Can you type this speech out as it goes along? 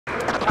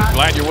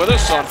Glad you're with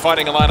us on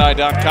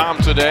FightingIllini.com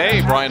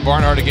today. Brian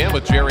Barnhart again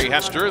with Jerry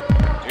Hester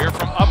here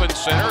from Ubben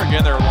Center.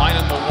 Again, they're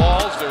lining the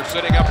walls. They're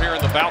sitting up here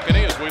in the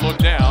balcony as we look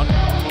down.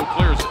 Who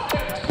clears it?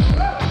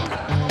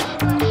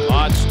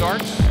 Odd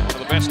starts. One of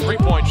the best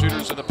three-point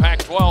shooters in the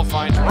Pac-12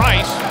 finds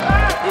Rice,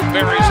 who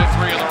buries a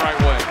three in the right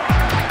way.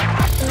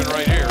 Ubben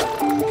right here.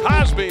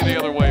 Cosby the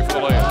other way for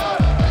the layup.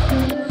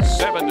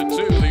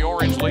 7-2, the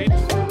Orange lead.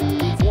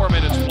 4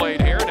 minutes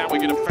played here. Now we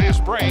get a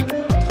fast break.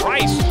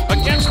 Rice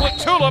against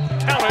Tulip,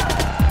 counted,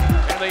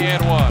 and they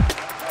add one.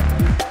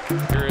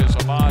 Here is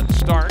Ahmad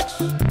Starks,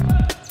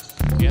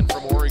 again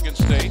from Oregon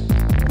State.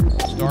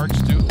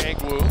 Starks to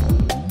Egwu,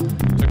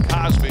 to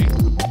Cosby,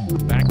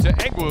 back to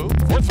Egwu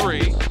for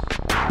three.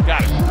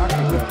 Got it. You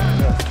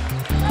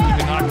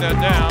can knock that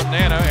down.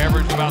 Nana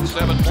averaged about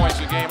 7 points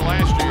a game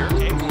last year.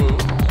 Egwu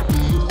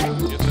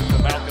gets it to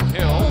Malcolm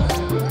Hill.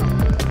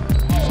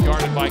 He's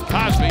guarded by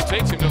Cosby,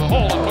 takes him to the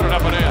hole and put it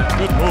up and in.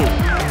 Good move.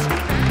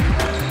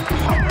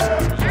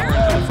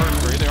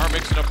 They are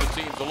mixing up the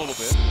teams a little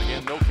bit.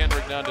 Again, no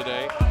Kendrick down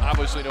today.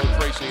 Obviously, no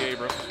Tracy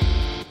Abrams.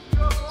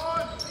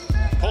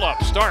 Pull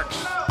up,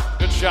 Starks.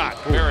 Good shot.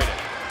 Buried it.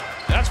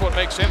 That's what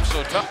makes him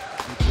so tough.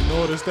 You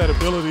know, it's that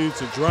ability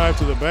to drive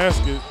to the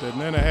basket that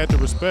Nana had to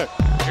respect.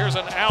 Here's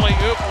an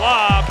alley-oop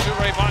lob to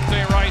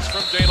Rayvonte Rice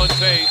from Jalen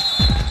Tate.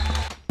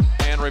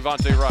 And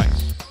Rayvonte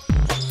Rice.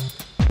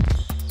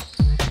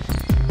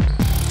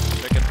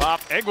 Pick and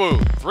pop.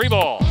 Egwu. Three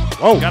ball.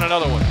 Oh. Got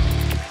another one.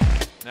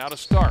 Now to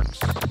Starks.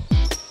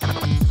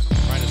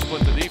 Trying to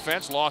split the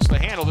defense, lost the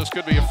handle. This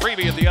could be a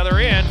freebie at the other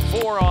end.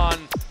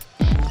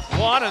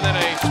 4-on-1, and then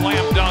a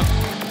slam dunk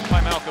by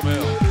Malcolm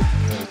Hill.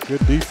 Yeah,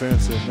 good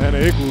defense, and Nana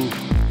Egwu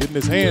getting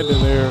his hand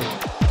in there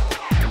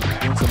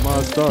against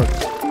Ahmad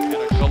Starks. And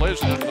a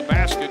collision into the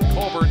basket,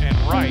 Colbert and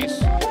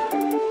Rice.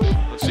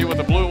 Let's see what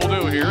the Blue will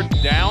do here.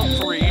 Down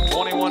three,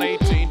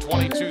 21-18,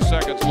 22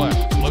 seconds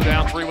left. Blue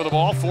down three with the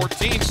ball,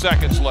 14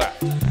 seconds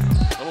left.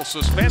 Little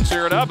suspense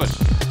here at Ubben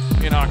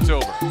in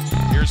October.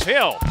 Here's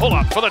Hill, pull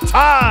up for the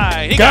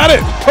tie. He got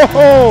it.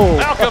 Oh.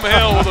 Malcolm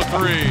Hill with a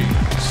three.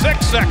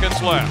 6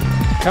 seconds left.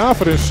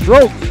 Confident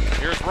stroke.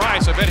 Here's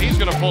Rice. I bet he's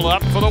going to pull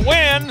up for the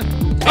win.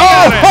 He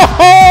got it.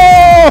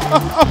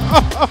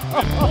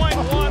 With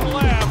 0.1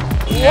 left.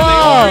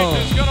 Wow. And the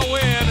Orange is going to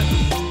win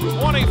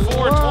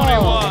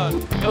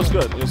 24-21. It was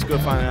good. It was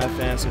good finding that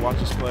fans to watch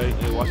us play,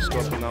 watch us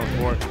go from down the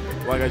court.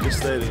 Like I just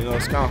stated,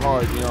 it's kind of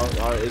hard.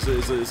 It's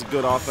a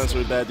good offense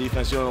or a bad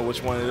defense. You don't know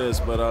which one it is,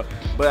 but I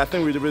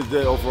think we really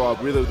did overall.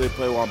 Really, they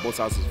play well on both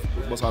sides of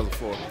the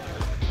floor.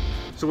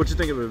 So, what you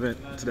think of the event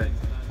today?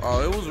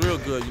 It was real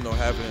good.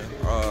 Having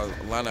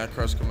Illini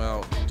Crush come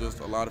out, just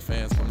a lot of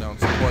fans come down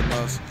supporting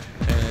us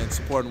and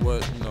supporting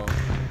what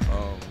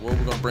we're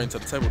going to bring to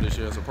the table this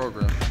year as a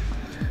program.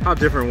 How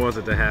different was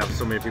it to have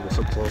so many people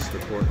so close to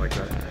the court like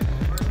that?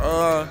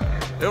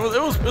 It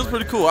was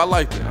pretty cool. I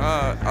liked it.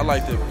 I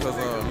liked it because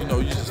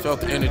you just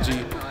felt the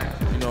energy,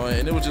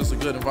 and it was just a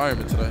good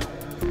environment today.